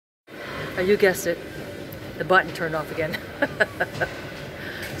You guessed it, the button turned off again.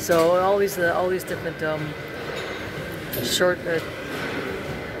 So all these different short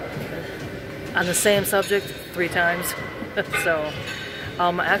on the same subject 3 times. So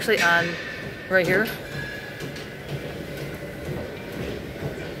actually on right here.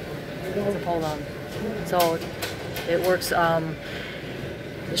 Hold on. So it works the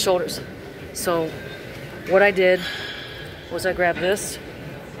shoulders. So what I did was I grabbed this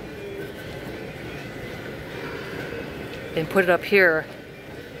and put it up here.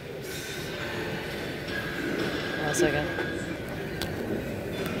 Hold on a second.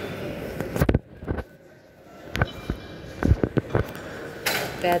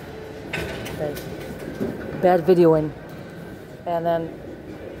 Bad videoing. And then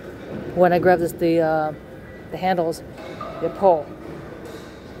when I grab this, the handles, you pull.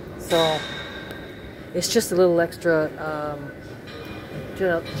 So it's just a little extra,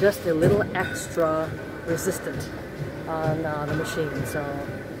 just a little extra resistant on the machine. So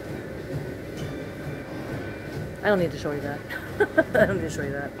I don't need to show you that. I don't need to show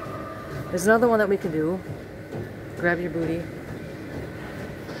you that. There's another one that we can do. Grab your booty.